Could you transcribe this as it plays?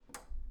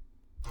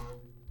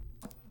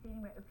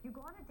You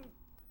go on a date.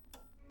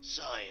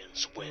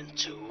 Science went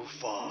too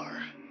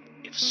far.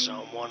 If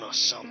someone or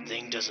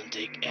something doesn't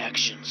take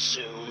action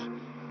soon,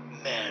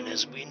 man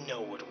as we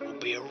know it will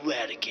be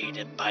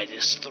eradicated by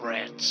this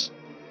threat.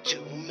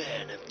 Two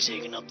men have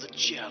taken up the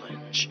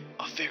challenge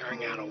of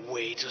figuring out a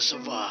way to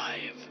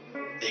survive.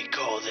 They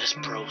call this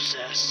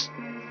process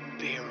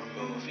beer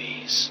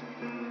movies.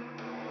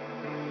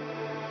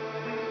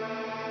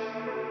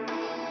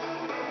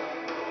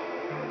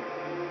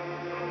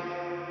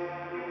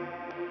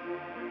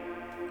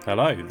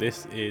 Hello,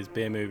 this is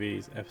Beer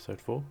Movies episode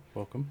 4.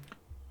 Welcome.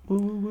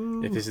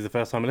 Woo. If this is the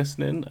first time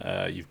listening,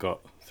 you've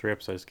got 3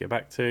 episodes to get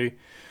back to.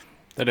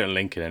 They don't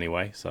link in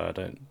anyway, so I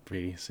don't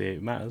really see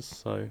it matters.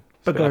 So,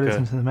 But go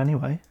listen to them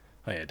anyway.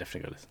 Oh yeah,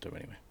 definitely go listen to them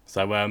anyway.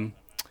 So,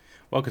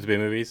 welcome to Beer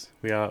Movies.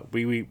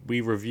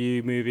 We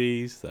review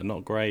movies that are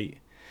not great.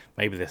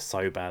 Maybe they're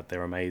so bad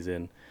they're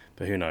amazing,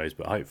 but who knows?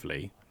 But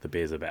hopefully the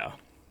beers are better.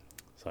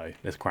 So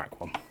let's crack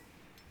one.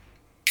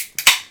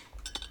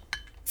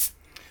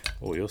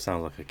 Oh, yours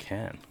sounds like a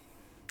can.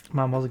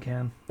 Mine was a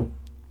can.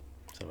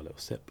 Let's have a little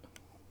sip.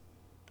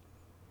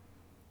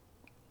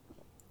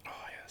 Oh,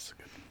 yeah, that's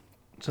good.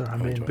 So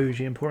I'm being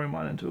bougie and pouring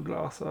mine into a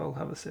glass, so I'll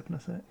have a sip in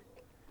a sec.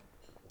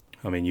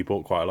 I mean, you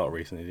bought quite a lot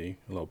recently, didn't you?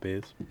 A lot of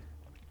beers.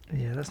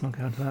 Yeah, let's not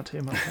go into that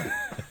too much.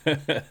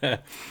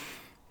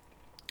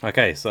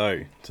 Okay, so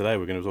today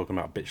we're going to be talking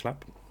about Bitch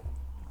Slap.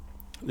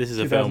 This is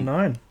a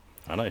 2009. film...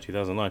 I know,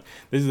 2009.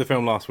 This is the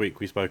film last week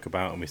we spoke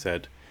about and we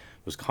said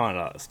was kind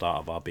of at the start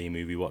of our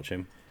B-movie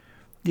watching.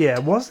 Yeah,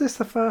 was this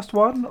the first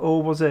one,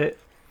 or was it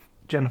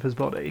Jennifer's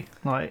Body?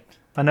 Like,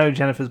 I know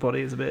Jennifer's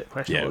Body is a bit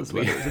questionable as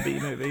whether it's a B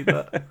movie,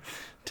 but...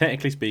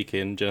 Technically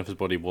speaking, Jennifer's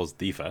Body was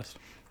the first.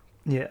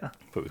 Yeah.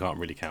 But we can't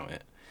really count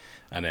it.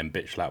 And then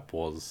Bitch Slap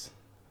was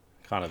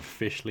kind of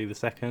officially the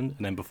second.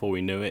 And then before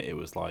we knew it, it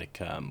was like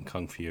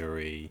Kung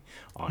Fury,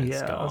 Iron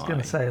Sky. I was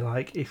going to say,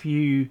 like, if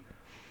you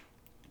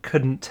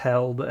couldn't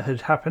tell but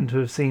had happened to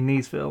have seen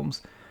these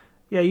films...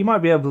 Yeah, you might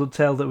be able to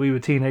tell that we were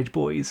teenage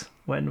boys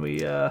when we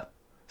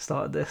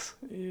started this.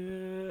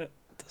 Yeah,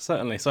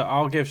 certainly. So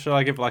shall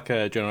I give like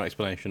a general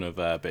explanation of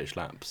Bitch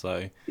Slap?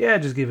 So yeah,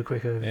 just give a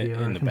quick overview.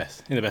 in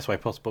the best way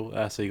possible.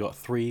 So you got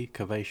 3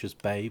 curvaceous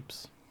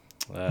babes,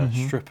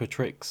 stripper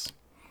tricks,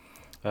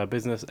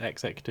 business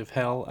executive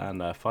hell, and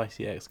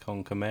feisty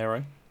ex-con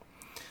Camaro.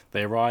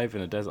 They arrive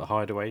in a desert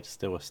hideaway to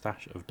steal a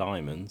stash of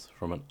diamonds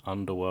from an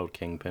underworld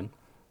kingpin.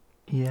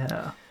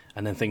 Yeah.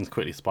 And then things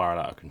quickly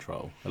spiral out of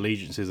control.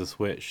 Allegiances are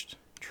switched,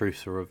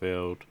 truths are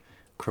revealed,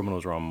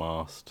 criminals are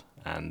unmasked,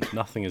 and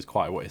nothing is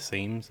quite what it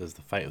seems, as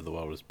the fate of the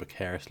world is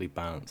precariously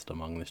balanced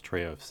among this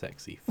trio of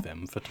sexy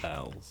femme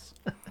fatales.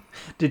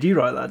 Did you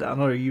write that down,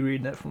 or are you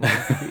reading it from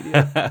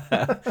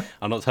Wikipedia?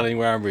 I'm not telling you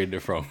where I'm reading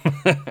it from.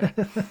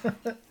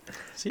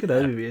 Good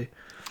overview.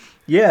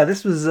 Yeah,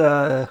 this was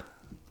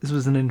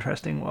an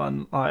interesting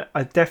one.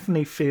 I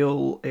definitely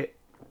feel it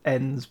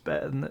ends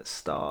better than it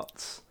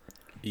starts.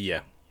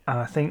 Yeah. And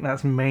I think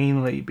that's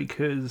mainly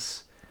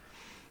because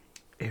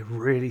it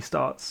really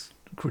starts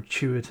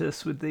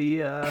gratuitous with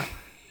the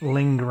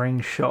lingering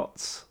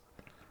shots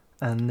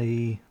and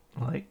the,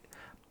 like,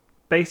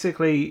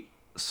 basically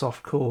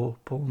softcore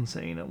porn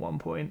scene at one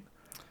point.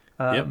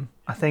 Yep.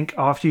 I think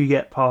after you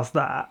get past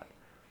that,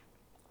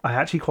 I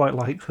actually quite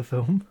like the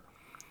film.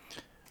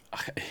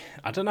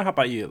 I don't know how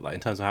about you, like,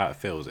 in terms of how it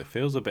feels. It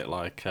feels a bit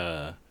like...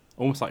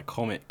 almost like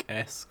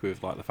comic-esque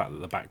with like the fact that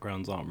the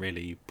backgrounds aren't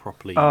really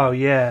properly... Oh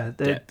yeah,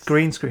 the depth.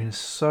 green screen is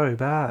so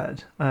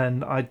bad,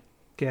 and I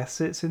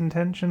guess it's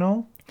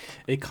intentional.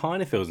 It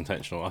kind of feels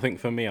intentional. I think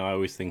for me, I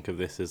always think of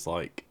this as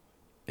like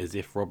as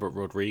if Robert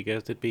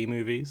Rodriguez did B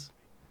movies,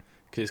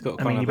 because it's got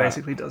kind of he that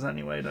basically does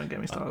anyway. Don't get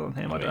me started on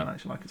him. I don't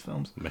actually like his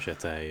films.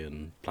 Machete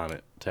and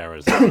Planet Terror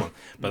is that one,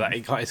 but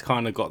it's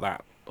kind of got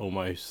that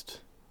almost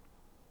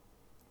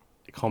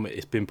comic.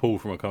 It's been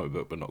pulled from a comic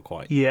book, but not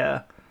quite.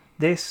 Yeah.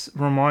 This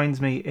reminds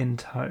me in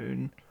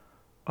tone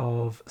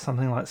of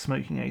something like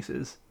Smoking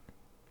Aces.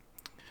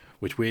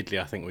 Which weirdly,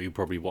 I think we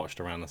probably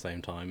watched around the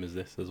same time as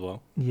this as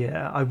well.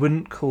 Yeah, I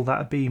wouldn't call that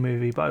a B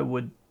movie, but I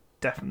would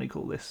definitely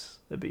call this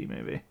a B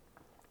movie.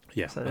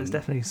 Yeah. So there's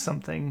definitely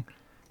something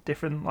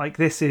different. Like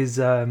this is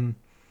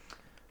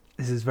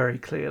very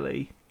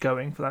clearly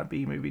going for that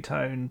B movie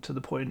tone to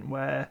the point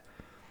where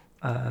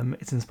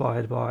it's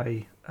inspired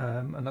by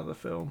another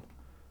film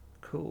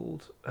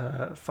called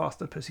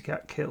Faster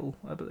Pussycat Kill,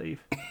 I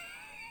believe,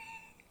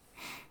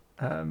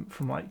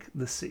 from like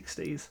the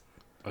 60s.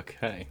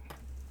 Okay.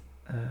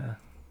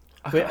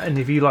 And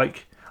if you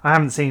like, I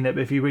haven't seen it,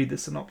 but if you read the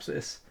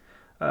synopsis,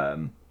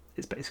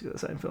 it's basically the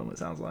same film. It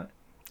sounds like.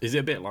 Is it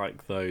a bit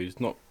like those?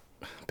 Not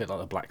a bit like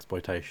the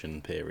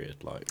blaxploitation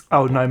period, like?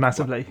 Oh no,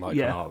 massively. Like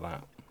yeah.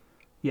 that.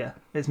 Yeah,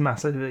 it's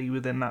massively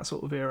within that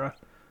sort of era,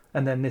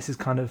 and then this is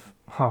kind of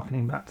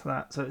harkening back to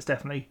that. So it's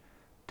definitely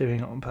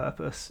doing it on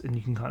purpose, and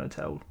you can kind of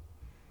tell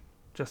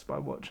just by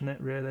watching it,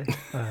 really.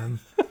 I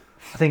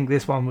think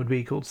this one would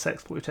be called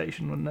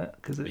sexploitation, wouldn't it?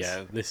 Because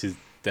this is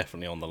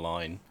definitely on the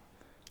line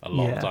a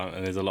lot of time,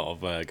 and there's a lot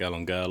of girl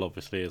on girl,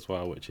 obviously, as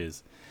well, which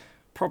is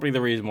Probably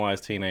the reason why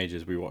as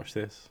teenagers we watched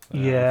this.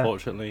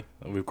 Unfortunately,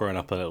 we've grown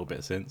up a little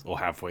bit since, or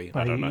have we?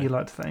 I don't know. You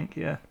like to think,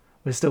 yeah.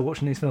 We're still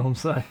watching these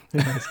films, so who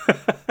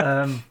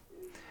knows?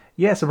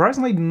 Yeah,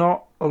 surprisingly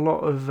not a lot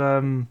of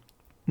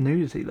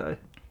nudity though.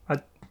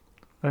 I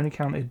only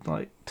counted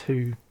like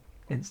 2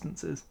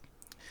 instances.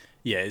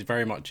 Yeah, it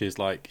very much is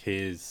like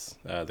his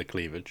the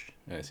cleavage,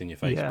 and it's in your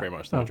face pretty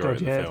much the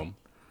majority of the film.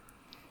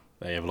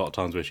 They have a lot of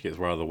times where she gets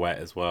rather wet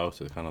as well,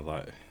 so it's kind of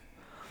like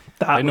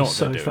that was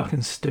so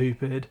fucking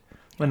stupid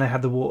when they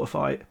had the water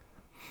fight.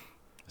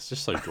 It's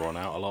just so drawn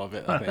out, a lot of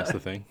it. I think that's the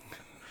thing.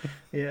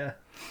 Yeah.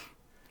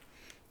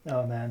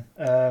 Oh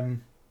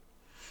man.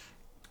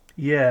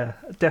 Yeah,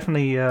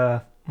 definitely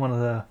one of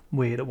the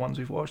weirder ones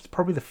we've watched.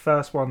 Probably the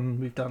first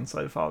one we've done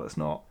so far that's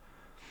not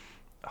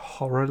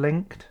horror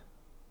linked.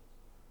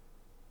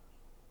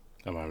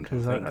 I'm having to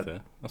think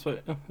there. That's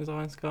what is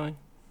Iron Sky.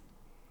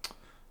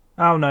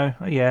 Oh no,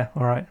 yeah,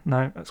 all right,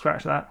 no,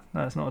 scratch that.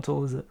 No, it's not at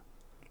all, is it?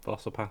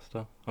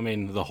 Velocipasta. I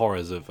mean, the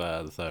horrors of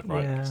the Third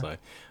Reich. Yeah. So,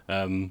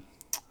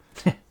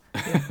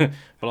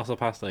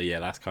 Velocipasta. Yeah,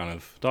 that's kind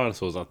of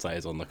dinosaurs. I'd say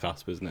is on the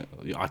cusp, isn't it?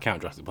 I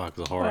count Jurassic Park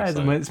as a horror. Yeah,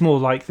 so. It's more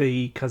like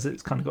because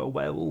it's kind of got a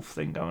werewolf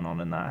thing going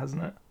on in that,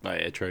 hasn't it? Oh,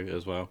 yeah, true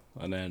as well.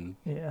 And then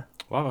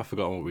well, I've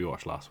forgotten what we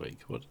watched last week.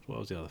 What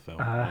was the other film?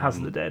 House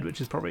of the Dead, which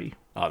is probably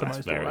the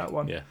most horror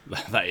one. Yeah,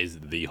 that is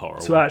the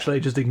horror. So actually,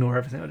 just ignore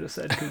everything I just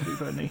said because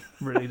we've only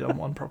really done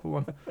one proper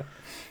one.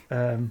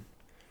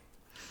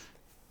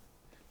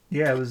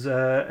 Yeah, was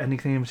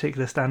anything in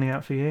particular standing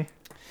out for you?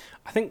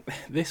 I think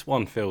this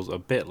one feels a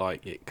bit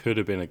like it could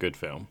have been a good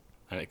film,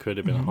 and it could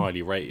have been a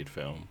highly rated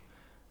film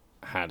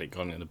had it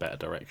gone in a better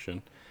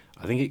direction.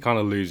 I think it kind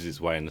of loses its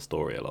way in the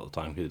story a lot of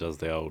the time because it does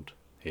the old,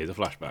 here's a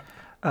flashback.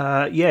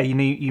 Yeah, you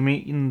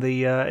meet in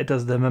the it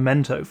does the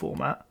Memento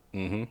format,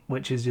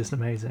 which is just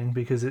amazing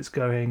because it's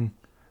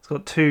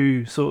got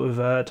 2 sort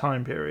of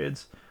time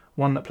periods,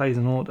 one that plays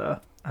in order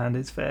and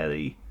is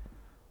fairly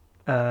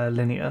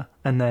linear,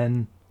 and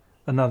then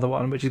another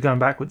one which is going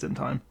backwards in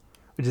time,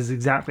 which is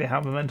exactly how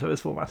Memento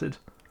is formatted.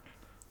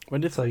 When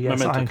did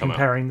Memento I'm come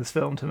comparing out? This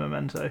film to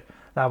Memento.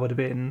 That would have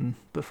been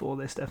before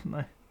this,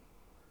 definitely.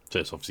 So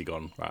it's obviously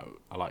gone, right,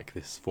 I like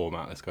this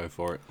format, let's go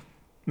for it.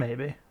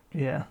 Maybe,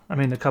 yeah. I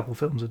mean, a couple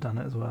films have done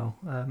it as well.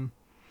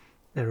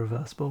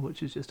 Irreversible,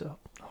 which is just a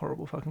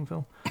horrible fucking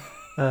film.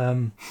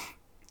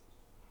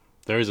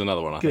 There is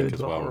another one, I think,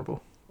 as well.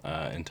 Horrible.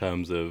 In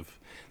terms of,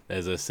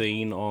 there's a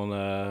scene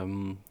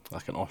on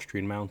like an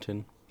Austrian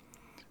mountain,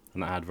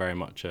 and that had very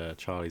much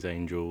Charlie's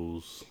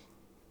Angels,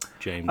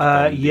 James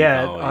Bond.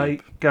 Yeah,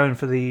 vibe. Going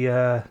for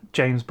the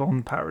James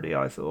Bond parody,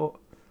 I thought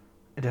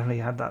it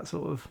definitely had that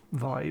sort of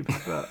vibe.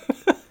 But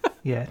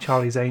yeah,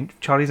 Charlie's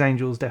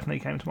Angels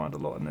definitely came to mind a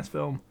lot in this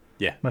film.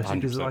 Yeah, mostly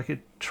because it's like a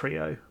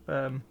trio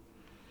of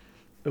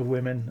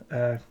women,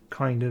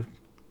 kind of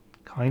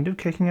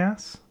kicking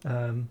ass.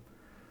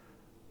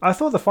 I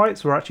thought the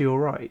fights were actually all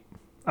right.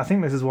 I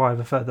think this is why I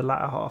prefer the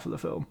latter half of the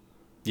film.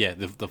 Yeah,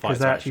 the fights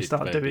they are actually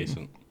start doing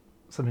decent.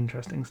 Some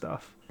interesting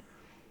stuff.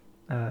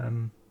 But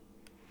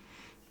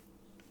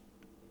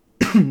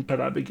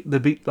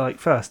the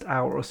first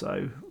hour or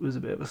so was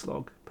a bit of a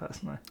slog,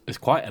 personally. It's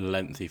quite a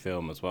lengthy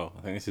film as well.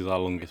 I think this is our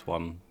longest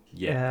one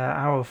yet. Yeah,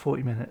 hour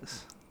 40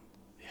 minutes.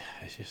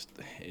 Yeah, it's just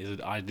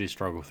I do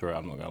struggle through it.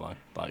 I'm not gonna lie.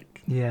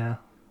 Like, yeah,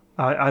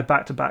 I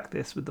back to back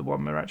this with the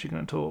one we're actually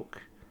going to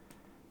talk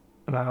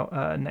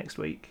about next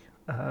week.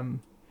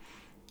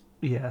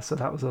 Yeah, so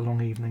that was a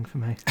long evening for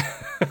me.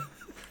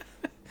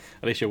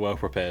 At least you're well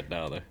prepared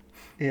now, though.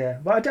 Yeah,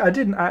 but I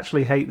didn't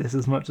actually hate this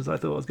as much as I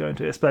thought I was going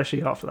to,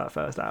 especially after that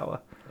first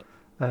hour.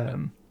 As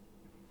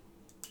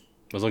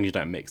long as you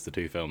don't mix the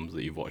 2 films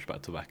that you've watched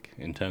back to back.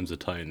 In terms of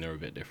tone, they're a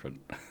bit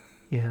different.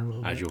 Yeah, a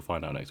little bit. As you'll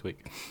find out next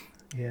week.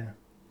 Yeah.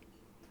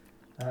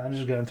 I'm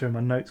just going through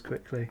my notes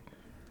quickly.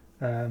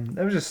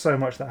 There was just so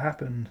much that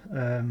happened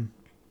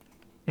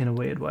in a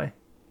weird way.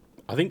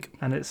 I think...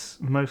 And it's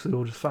mostly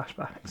all just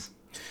flashbacks.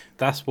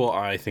 That's what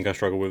I think I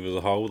struggle with as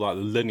a whole. Like,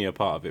 the linear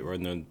part of it, we're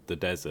in the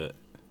desert.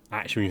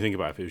 Actually, when you think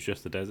about it, if it was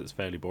just the desert, it's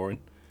fairly boring.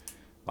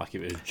 Like,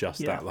 if it was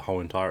just that, the whole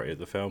entirety of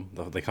the film,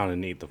 they kind of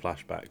need the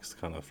flashbacks to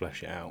kind of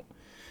flesh it out.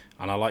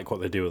 And I like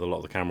what they do with a lot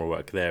of the camera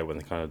work there when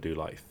they kind of do,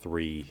 like,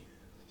 3...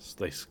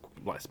 They,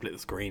 like, split the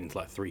screen into,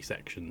 like, 3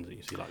 sections. And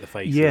you see, like, the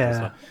faces and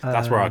stuff.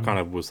 That's where I kind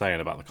of was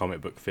saying about the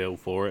comic book feel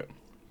for it.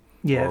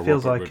 Yeah, it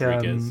feels like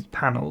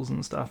panels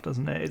and stuff,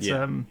 doesn't it? It's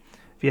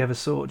if you ever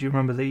saw... Do you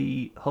remember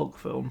the Hulk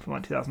film from,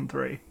 like,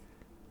 2003?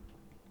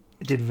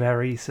 It did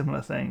very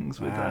similar things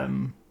with...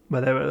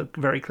 where they were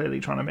very clearly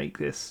trying to make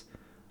this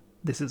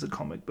is a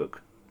comic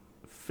book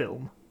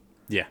film.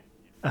 Yeah.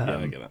 Yeah,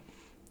 I get that.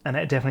 And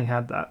it definitely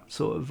had that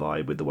sort of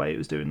vibe with the way it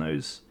was doing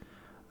those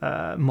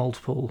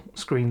multiple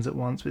screens at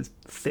once with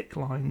thick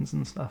lines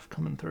and stuff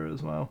coming through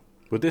as well.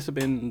 Would this have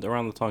been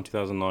around the time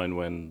 2009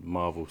 when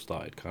Marvel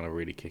started kind of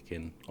really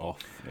kicking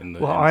off in the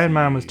Well, MCU? Iron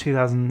Man was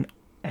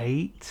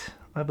 2008,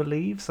 I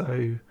believe,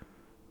 so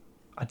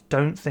I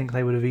don't think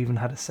they would have even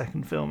had a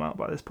second film out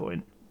by this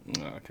point.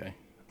 Oh, okay.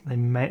 They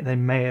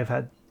may have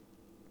had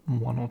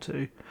 1 or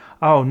 2.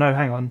 Oh no,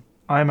 hang on.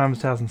 Iron Man was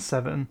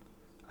 2007.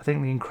 I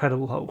think The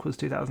Incredible Hulk was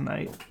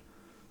 2008.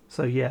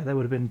 So yeah, there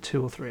would have been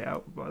 2 or 3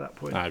 out by that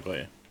point. I got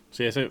you.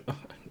 So yeah,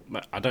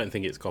 I don't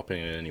think it's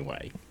copying in any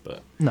way,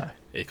 but No.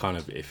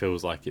 it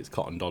feels like it's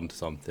cottoned onto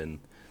something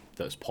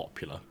that's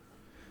popular,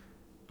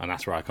 and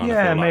that's where I kind of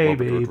Yeah, feel like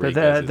Robert maybe, but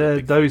Rodriguez is a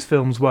big those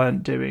films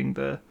weren't doing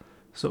the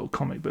sort of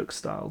comic book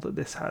style that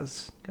this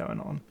has going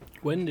on.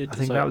 When did I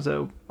think that was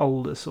an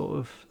older sort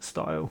of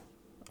style.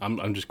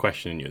 I'm just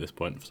questioning you at this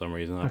point for some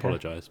reason. I Okay.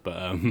 apologise,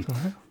 but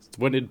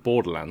when did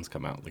Borderlands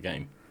come out? The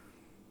game.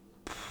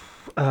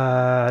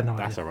 No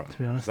That's idea, alright. to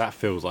be honest. That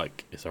feels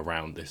like it's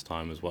around this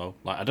time as well.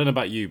 Like I don't know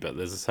about you, but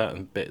there's a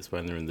certain bits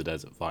when they're in the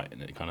desert fighting.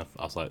 It kind of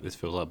I was like, this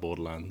feels like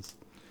Borderlands.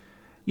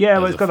 Yeah,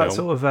 as well, it's a got that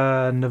film. sort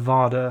of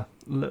Nevada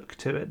look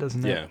to it,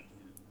 doesn't Yeah, it?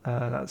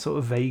 That sort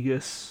of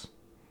Vegas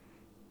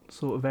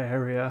sort of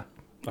area.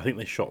 I think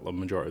they shot the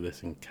majority of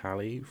this in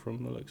Cali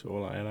from the looks of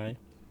all like LA.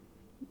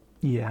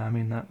 Yeah, I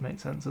mean, that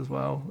makes sense as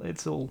well.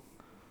 It's all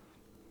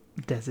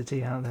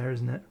deserty out there,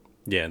 isn't it?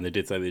 Yeah, and they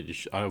did say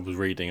I was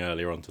reading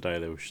earlier on today.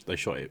 They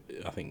shot it,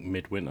 I think,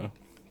 midwinter.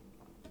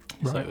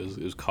 So Right.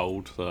 it was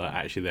cold. So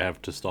actually, they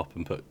have to stop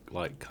and put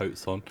like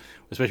coats on,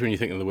 especially when you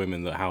think of the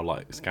women that how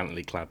like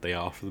scantily clad they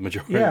are for the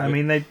majority. Yeah, of I it.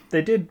 mean,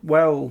 they did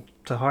well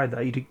to hide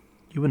that. You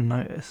wouldn't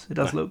notice. It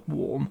does No. look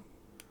warm.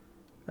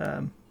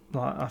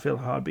 Like I feel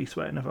like I'd be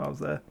sweating if I was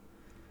there.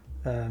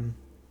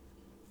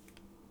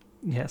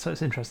 Yeah, so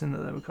it's interesting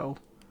that they were cold.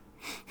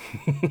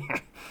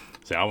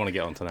 So I want to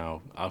get on to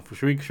now.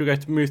 Should we go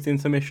to move to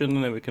intermission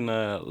and then we can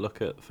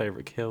look at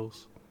favourite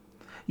kills?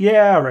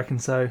 Yeah, I reckon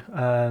so.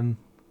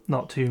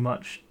 Not too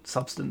much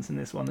substance in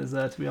this one, is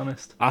there, to be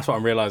honest? That's what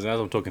I'm realising as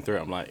I'm talking through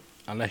it. I'm like,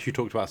 unless you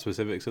talked about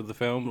specifics of the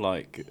film,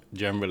 like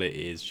generally it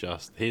is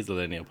just here's the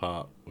linear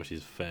part, which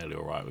is fairly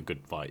alright with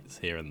good fights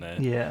here and there.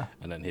 Yeah.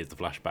 And then here's the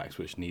flashbacks,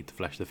 which need to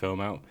flesh the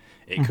film out.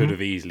 It could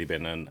have easily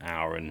been an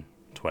hour and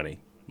 20.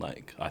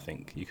 Like, I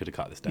think you could have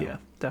cut this down. Yeah,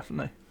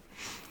 definitely.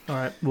 All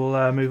right,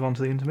 we'll move on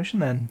to the intermission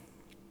then.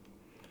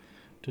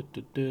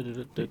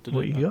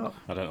 What you got?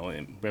 I don't know. We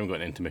haven't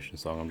got an intermission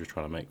song. I'm just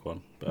trying to make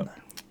one. But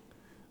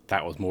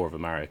that was more of a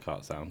Mario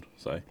Kart sound.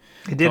 So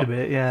It did a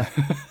bit, yeah.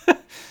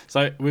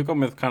 So we've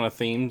gone with kind of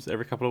themes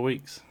every couple of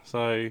weeks.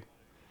 So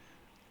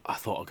I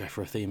thought I'd go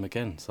for a theme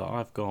again. So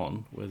I've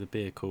gone with a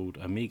beer called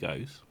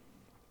Amigos,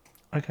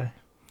 Okay.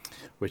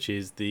 which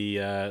is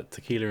the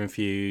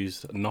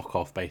tequila-infused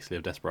knockoff, basically,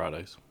 of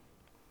Desperados.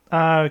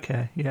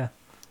 Okay, yeah.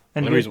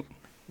 And the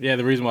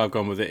reason why I've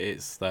gone with it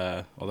is,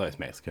 although it's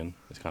Mexican,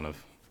 it's kind of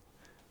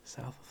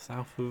south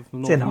of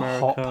North it's in America. a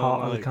hot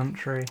part of the like,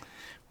 country.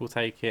 We'll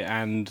take it,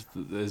 and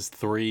there's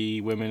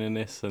 3 women in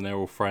this, and they're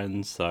all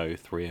friends, so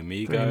 3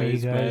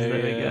 amigos.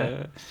 There we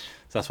go.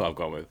 So that's what I've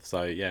gone with.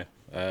 So yeah,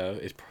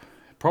 it's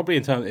probably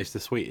it's the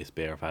sweetest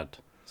beer I've had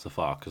so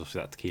far, because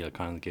obviously that tequila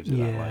kind of gives it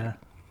that like.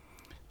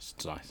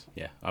 It's nice.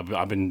 Yeah,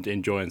 I've been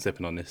enjoying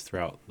sipping on this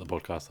throughout the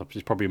podcast.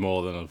 It's probably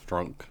more than I've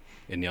drunk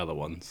in the other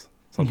ones.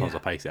 Sometimes Yeah.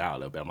 I pace it out a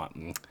little bit. I'm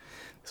like,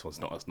 this one's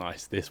not as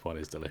nice. This one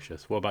is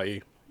delicious. What about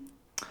you?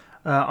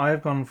 I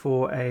have gone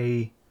for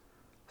a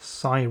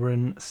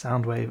Siren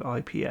Soundwave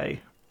IPA,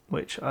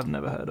 which I've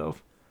never heard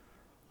of.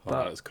 Oh,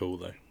 that's cool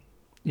though.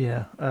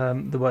 Yeah,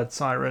 the word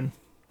siren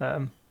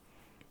made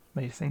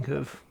you think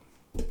of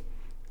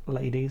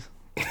ladies,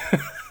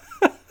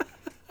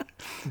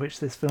 which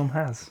this film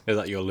has. Is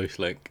that your loose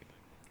link?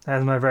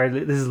 That's my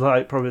this is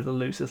like probably the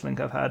loosest link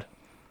I've had.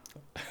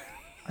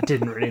 I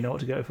didn't really know what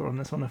to go for on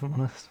this one, if I'm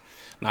honest.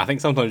 No, I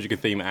think sometimes you can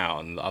theme it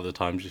out, and other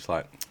times just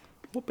like,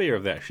 what beer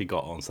have they actually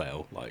got on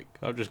sale? Like,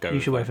 I'll just go. You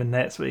with should that. wait for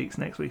next week's.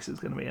 Next week's is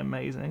going to be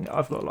amazing.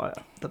 I've got like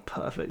the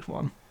perfect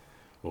one.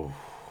 Ooh.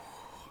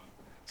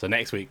 So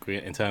next week,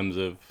 in terms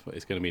of,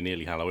 it's going to be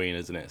nearly Halloween,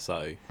 isn't it? So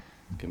it's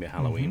going to be a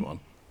Halloween one.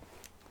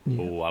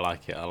 Yeah. Oh, I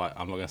like it. I'm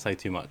not going to say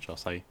too much. I'll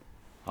stop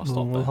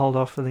We'll there. hold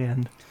off for the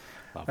end.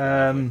 Lovely,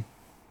 lovely.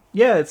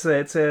 Yeah, it's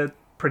a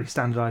pretty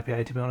standard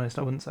IPA, to be honest.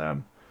 I wouldn't say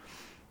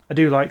I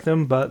do like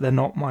them, but they're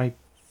not my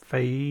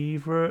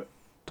favourite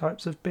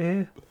types of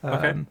beer.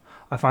 Okay.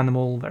 I find them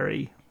all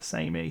very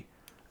samey.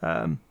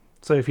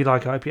 So if you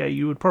like IPA,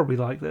 you would probably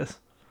like this.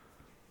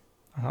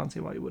 I can't see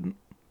why you wouldn't.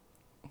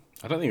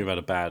 I don't think we've had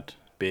a bad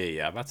beer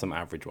yet. I've had some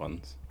average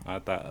ones. I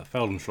had that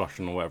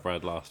Feldenschlossen or whatever I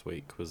had last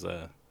week was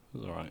all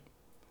right.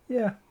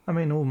 Yeah, I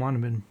mean, all mine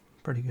have been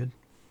pretty good.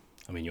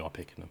 I mean, you are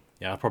picking them.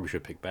 Yeah, I probably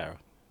should pick better.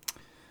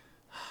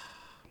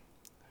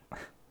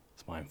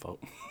 It's my own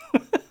fault.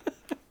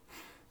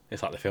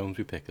 It's like the films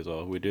we pick as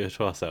well. We do it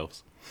to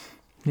ourselves.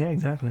 Yeah,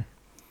 exactly.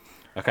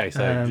 Okay,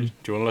 so do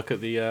you want to look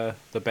at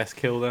the best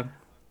kill then?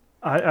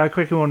 I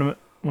quickly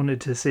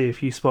wanted to see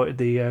if you spotted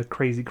the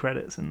crazy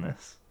credits in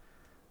this.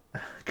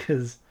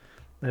 Because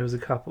there was a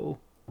couple.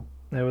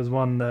 There was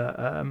one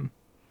that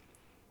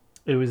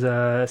it was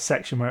a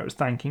section where it was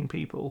thanking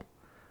people,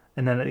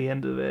 and then at the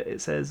end of it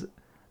it says,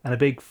 and a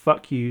big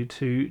fuck you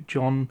to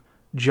John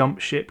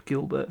Jumpship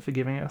Gilbert for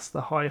giving us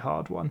the high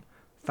hard one.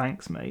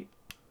 Thanks, mate.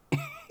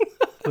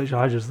 Which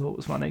I just thought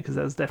was funny because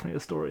there's definitely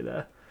a story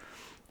there.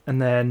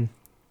 And then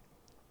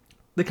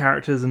the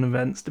characters and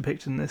events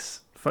depicted in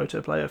this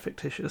photo play are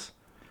fictitious.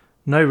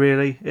 No,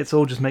 really, it's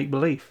all just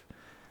make-believe.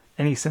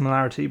 Any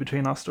similarity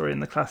between our story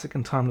and the classic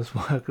and timeless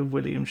work of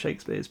William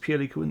Shakespeare is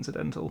purely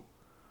coincidental.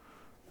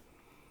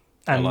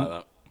 And I like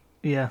that.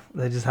 yeah,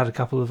 they just had a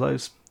couple of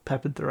those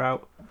peppered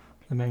throughout.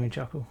 They made me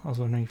chuckle. I was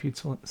wondering if you'd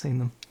seen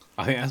them.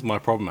 I think that's my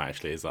problem,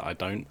 actually, is that I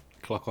don't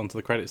clock onto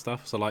the credit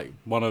stuff. So, like,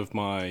 one of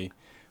my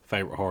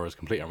favourite horrors,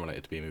 completely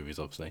unrelated to B-movies,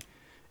 obviously,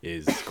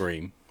 is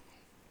Scream.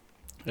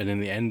 And in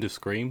the end of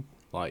Scream,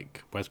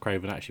 like, Wes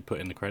Craven actually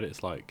put in the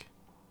credits, like,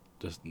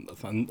 just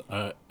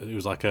it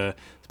was like a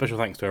special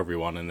thanks to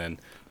everyone, and then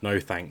no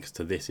thanks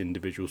to this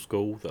individual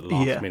school that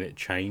last minute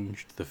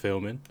changed the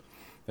filming.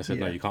 They said,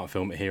 no, you can't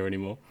film it here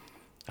anymore.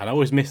 And I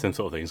always miss them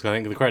sort of things, because I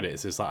think the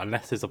credits, it's like,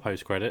 unless there's a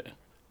post-credit,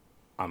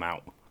 I'm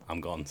out.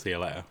 I'm gone. See you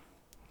later.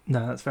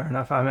 No, that's fair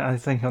enough. I mean, I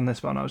think on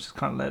this one, I was just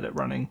kind of let it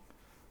running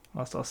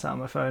whilst I was sat on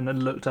my phone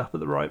and looked up at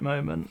the right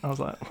moment. I was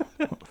like,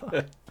 what the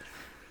fuck?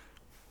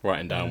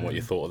 Writing down what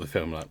you thought of the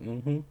film, like,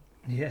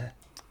 yeah.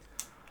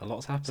 A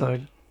lot's happened. So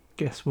I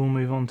guess we'll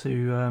move on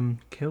to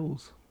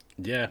kills.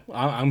 Yeah,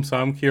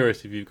 I'm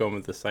curious if you've gone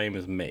with the same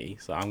as me,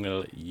 so I'm going to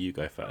let you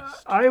go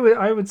first. I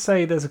would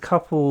say there's a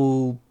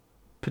couple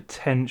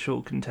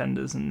potential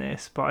contenders in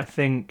this, but I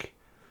think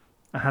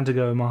I had to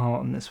go with my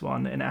heart on this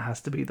one, and it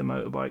has to be the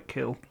motorbike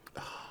kill.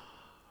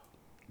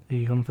 Are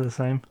you gone for the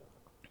same?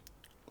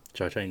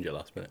 Shall I change it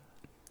last minute?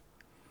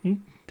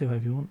 You do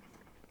whatever you want.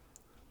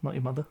 Not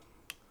your mother.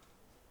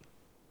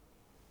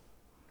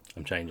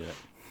 I'm changing it.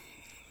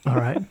 All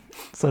right.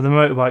 So the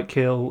motorbike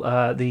kill,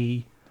 I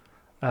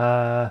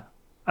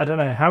don't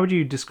know, how would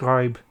you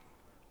describe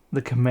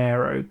the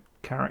Camaro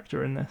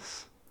character in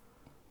this,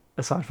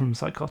 aside from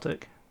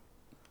psychotic?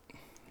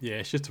 Yeah,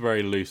 it's just a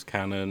very loose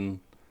cannon.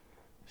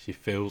 She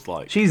feels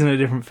like... She's in a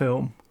different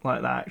film,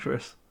 like that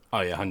actress. Oh,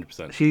 yeah,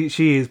 100%.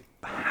 She is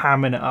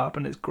hamming it up,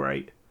 and it's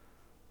great.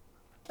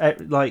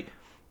 Like,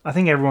 I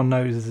think everyone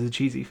knows it's a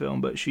cheesy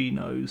film, but she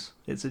knows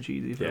it's a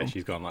cheesy film. Yeah,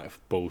 she's gone, like,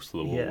 balls to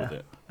the wall with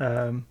it.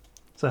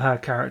 So her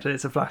character,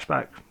 it's a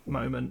flashback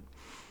moment.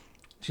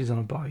 She's on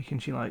a bike,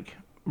 and she, like,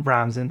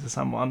 rams into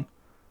someone,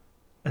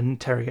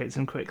 interrogates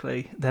him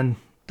quickly, then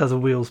does a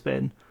wheel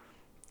spin,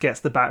 gets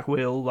the back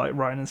wheel, like,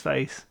 right in his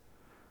face,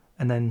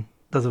 and then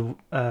does a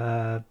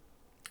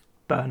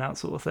burnout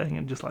sort of thing,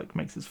 and just, like,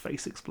 makes his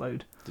face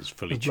explode. Just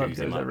fully blood chews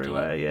goes him up,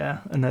 everywhere,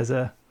 yeah. And there's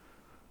a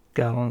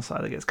girl on the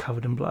side that gets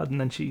covered in blood,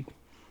 and then she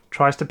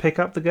tries to pick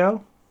up the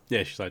girl.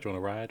 Yeah, she's like, do you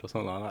want a ride or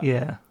something like that?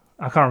 Yeah.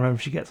 I can't remember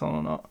if she gets on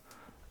or not.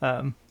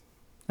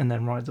 And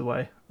then rides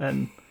away.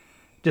 And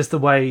just the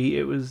way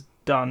it was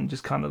done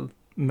just kind of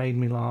made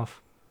me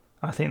laugh.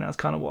 I think that's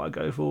kind of what I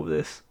go for with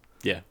this.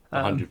 Yeah,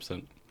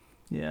 100%.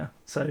 Yeah.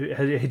 So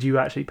had you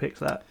actually picked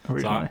that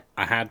originally? So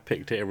I had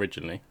picked it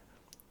originally,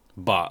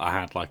 but I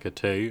had like a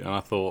 2, and I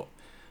thought,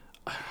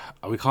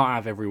 we can't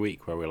have every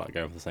week where we're like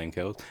going for the same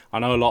kills. I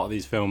know a lot of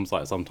these films,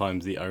 like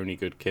sometimes the only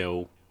good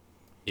kill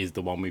is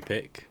the one we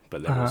pick,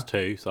 but there was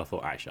 2, so I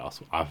thought actually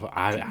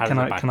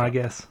Can I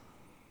guess?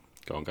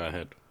 Go on, go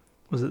ahead.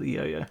 Was it the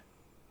yo-yo?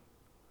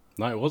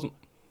 No, it wasn't.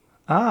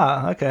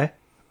 Ah, okay.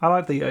 I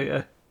like the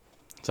yo-yo.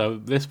 So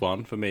this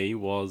one for me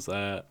was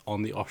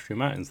on the Austrian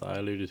mountains that I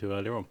alluded to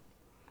earlier on.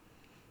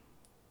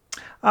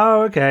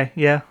 Oh, okay.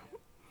 Yeah.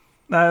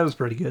 That was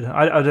pretty good.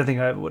 I don't think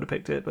I ever would have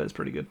picked it, but it's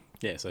pretty good.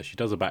 Yeah, so she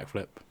does a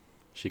backflip.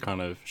 She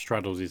kind of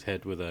straddles his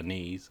head with her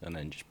knees and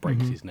then just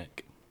breaks his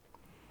neck.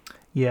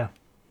 Yeah.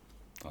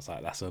 I was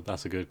like,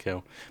 that's a good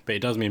kill. But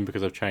it does mean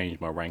because I've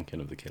changed my ranking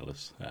of the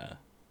killers,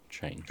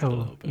 changed a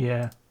little bit.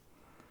 Yeah.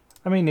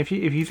 I mean, if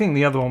you think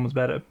the other one was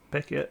better,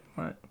 pick it.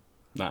 Right.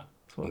 Nah,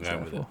 That's what I'm it's going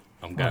there with for. it.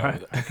 I'm going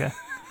with it. Okay.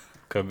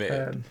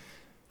 Committed.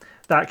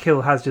 That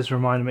kill has just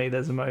reminded me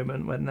there's a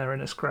moment when they're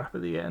in a scrap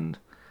at the end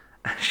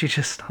and she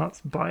just starts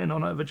biting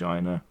on her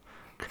vagina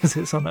because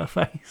it's on her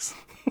face.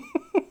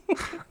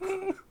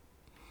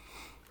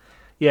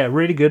 Yeah,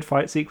 really good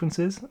fight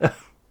sequences.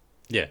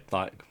 Yeah,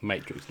 like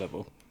Matrix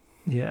level.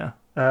 Yeah.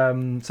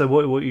 So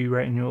what are you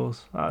rating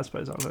yours? I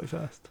suppose I'll go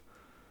first.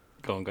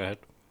 Go on, go ahead.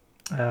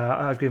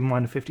 I've given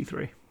mine a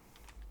 53.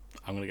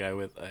 I'm going to go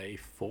with a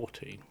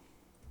 14.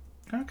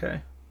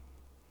 Okay.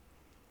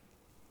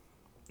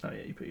 Oh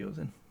yeah, you put yours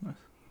in. Nice.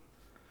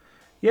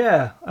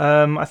 Yeah,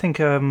 I think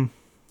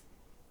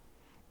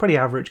pretty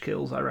average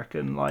kills, I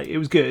reckon. Like, it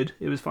was good,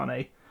 it was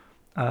funny.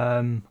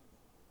 Better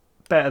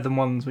than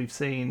ones we've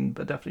seen,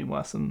 but definitely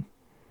worse than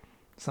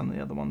some of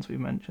the other ones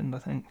we've mentioned, I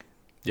think.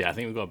 Yeah, I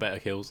think we've got better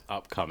kills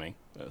upcoming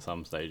at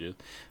some stages.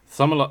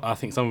 I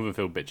think some of them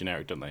feel a bit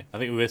generic, don't they? I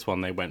think with this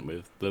one they went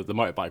with the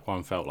motorbike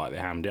one felt like they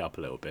hammed it up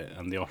a little bit,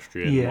 and the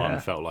Austrian one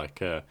felt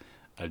like a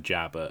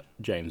jab at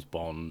James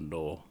Bond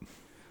or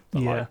the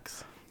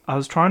likes. I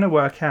was trying to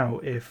work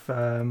out if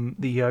the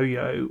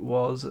yo-yo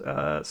was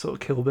a sort of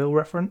Kill Bill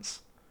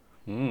reference,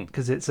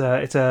 because it's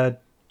a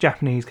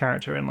Japanese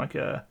character in like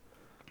a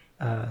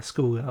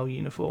schoolgirl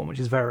uniform, which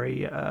is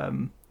very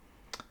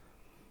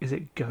is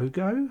it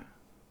Go-Go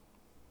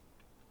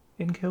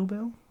in Kill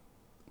Bill?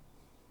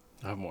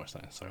 I haven't watched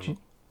that so long.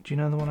 Do you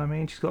know the one I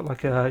mean? She's got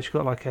like a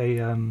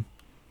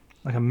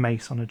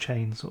mace on a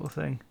chain sort of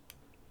thing.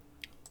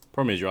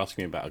 Problem is you're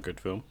asking me about a good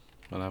film.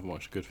 And I haven't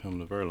watched a good film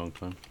in a very long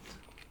time.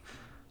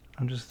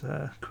 I'm just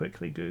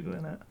quickly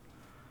Googling it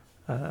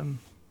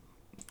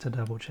to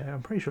double check.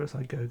 I'm pretty sure it's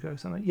like Go-Go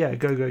something. Yeah,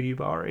 Go-Go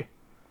Yubari.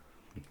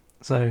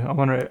 So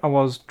I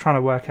was trying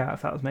to work out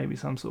if that was maybe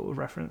some sort of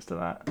reference to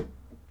that.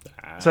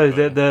 So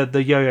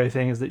the yo-yo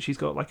thing is that she's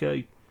got like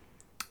a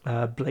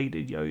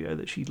bladed yo-yo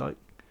that she like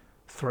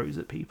throws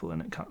at people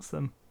and it cuts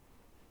them.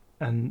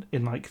 And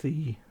in like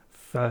the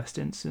first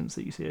instance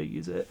that you see her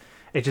use it,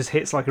 it just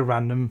hits like a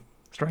random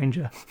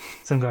stranger,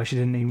 some guy she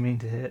didn't even mean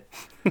to hit.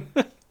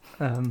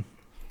 And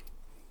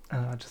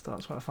I just thought it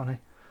was quite funny.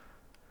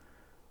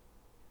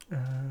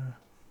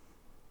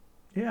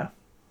 Yeah.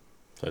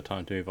 So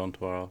time to move on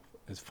to our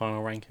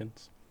final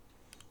rankings.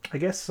 I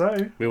guess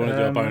so. We want to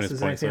do a bonus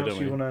point, so don't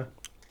we? You want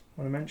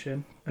to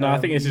mention? No, I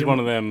think this is one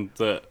of them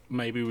that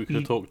maybe we could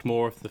have talked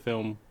more if the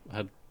film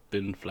had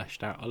been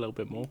fleshed out a little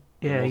bit more.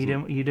 Yeah, you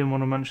didn't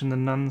want to mention the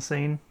nun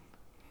scene.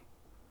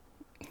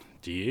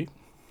 Do you?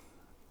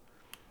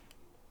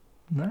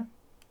 No.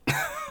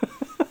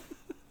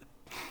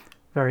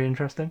 Very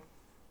interesting.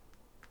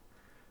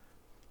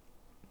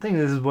 I think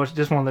this is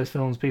just one of those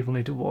films people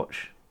need to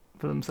watch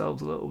for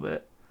themselves a little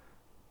bit.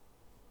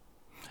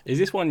 Is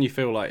this one you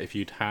feel like if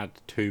you'd had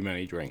too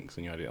many drinks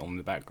and you had it on in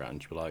the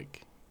background, you'd be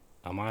like,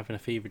 am I having a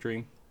fever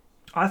dream?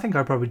 I think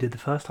I probably did the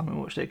first time I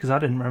watched it because I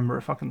didn't remember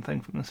a fucking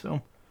thing from this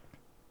film.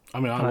 I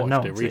mean, I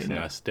watched it recently.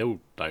 I still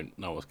don't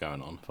know what's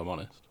going on, if I'm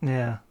honest.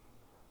 Yeah.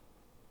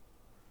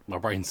 My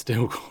brain's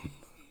still gone.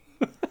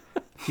 Do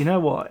you know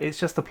what? It's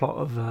just the plot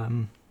of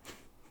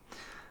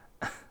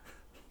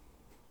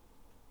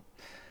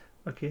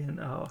fucking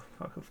oh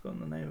fuck, I've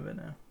forgotten the name of it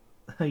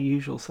now.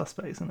 Usual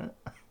Suspects, isn't it?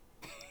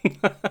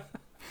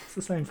 It's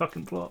the same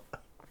fucking plot.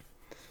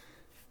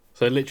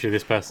 So literally,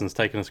 this person's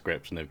taken a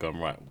script and they've gone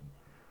right.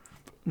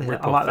 Yeah,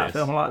 I like that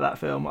film. I like that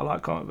film. I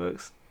like comic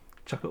books.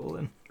 Chuck it all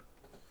in.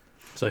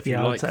 So if you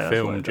like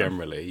film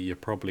generally, you're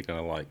probably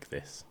going to like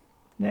this.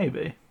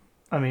 Maybe.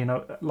 I mean,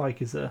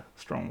 like is a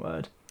strong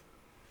word.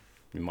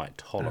 You might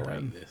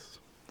tolerate this.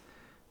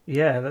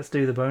 Yeah, let's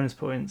do the bonus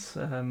points.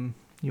 You want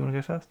to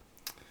go first?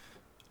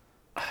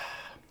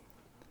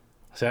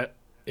 So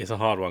it's a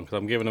hard one because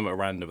I'm giving them at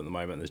random at the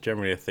moment. There's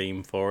generally a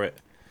theme for it.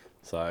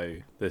 So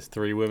there's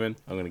 3 women.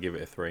 I'm going to give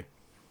it a 3.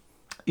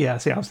 Yeah,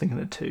 see, I was thinking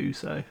of 2,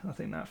 so I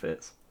think that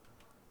fits.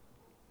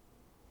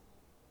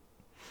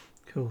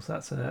 Cool, so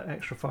that's an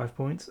extra 5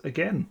 points.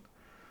 Again,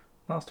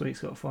 last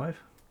week's got 5,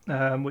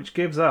 which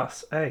gives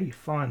us a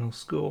final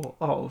score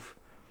of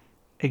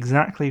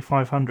exactly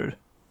 500.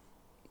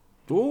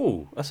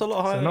 Ooh, that's a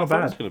lot higher than I thought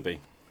it was going to be.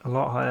 A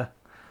lot higher.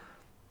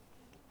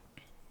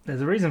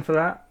 There's a reason for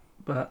that,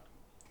 but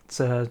it's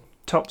a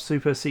top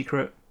super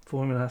secret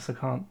formula, so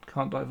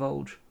can't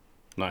divulge.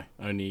 No,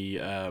 only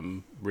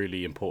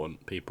really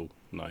important people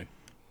know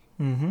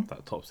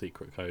that top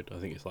secret code. I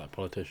think it's like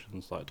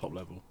politicians, like top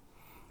level.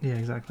 Yeah,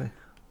 exactly.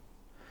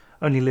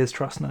 Only Liz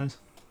Truss knows.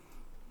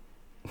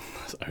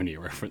 That's only a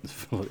reference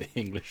for the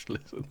English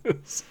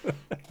listeners.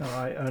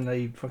 Alright,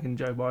 only fucking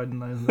Joe Biden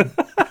knows them.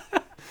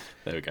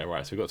 There we go,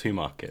 right, so we've got 2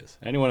 markets.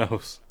 Anyone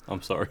else?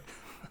 I'm sorry.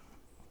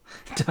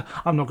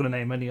 I'm not going to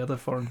name any other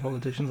foreign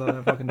politicians. I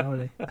don't fucking know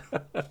any.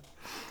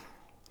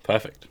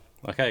 Perfect.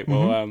 Okay,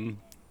 well,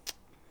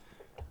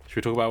 should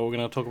we talk about what we're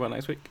going to talk about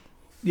next week?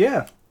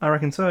 Yeah, I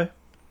reckon so.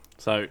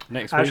 So,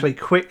 next week... Actually,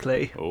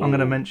 quickly, I'm going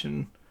to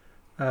mention...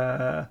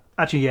 do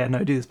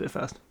this bit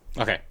first.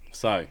 Okay,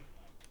 so,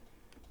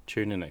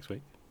 tune in next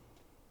week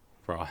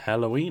for our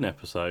Halloween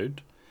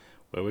episode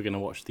where we're going to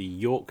watch the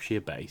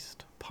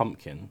Yorkshire-based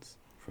Pumpkins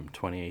from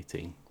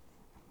 2018.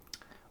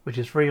 Which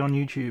is free on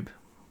YouTube.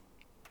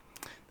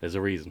 There's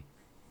a reason.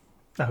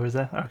 Oh, is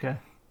there? Okay.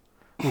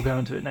 We'll go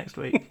into it next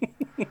week.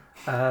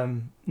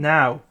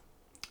 Now,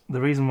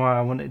 the reason why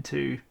I wanted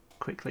to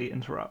quickly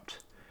interrupt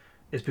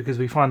is because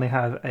we finally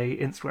have a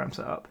Instagram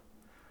set up.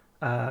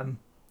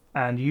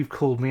 And you've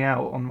called me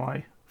out on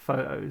my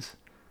photos,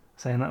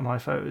 saying that my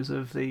photos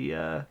of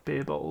the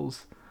beer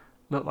bottles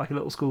look like a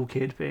little school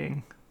kid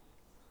being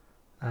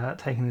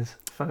taking his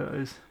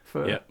photos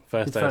for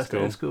first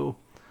day of school.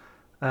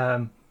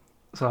 So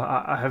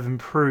I have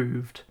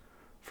improved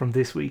from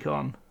this week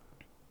on.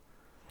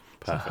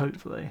 Perfect.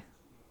 So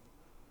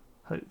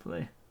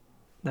hopefully,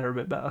 they're a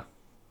bit better.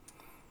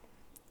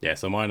 Yeah,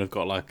 so mine have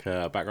got like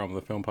a background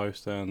with a film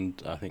poster,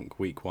 and I think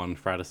week 1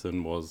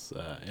 Fradison was,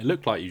 it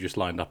looked like you just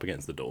lined up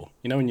against the door.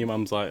 You know when your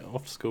mum's like,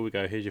 off to school we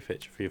go, here's your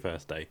picture for your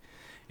first day.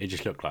 It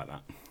just looked like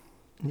that.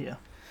 Yeah.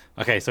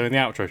 Okay, so in the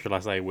outro, should I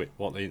say what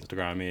the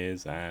Instagram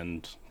is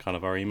and kind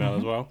of our email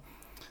as well?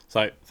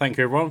 So thank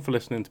you everyone for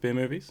listening to Beer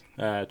Movies.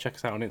 Check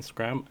us out on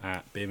Instagram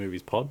at Beer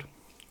Movies Pod,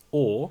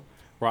 or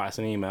write us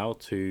an email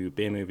to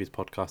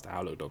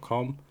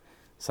beermoviespodcast@outlook.com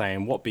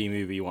saying what B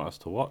movie you want us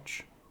to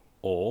watch,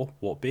 or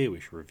what beer we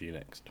should review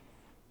next.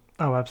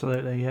 Oh,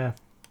 absolutely, yeah.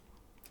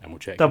 And we'll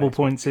check. Double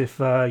points if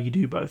you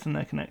do both and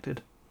they're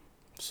connected.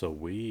 I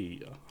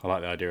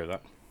like the idea of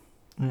that.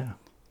 Yeah.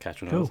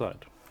 Catch you on the other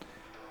side.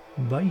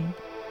 Bye.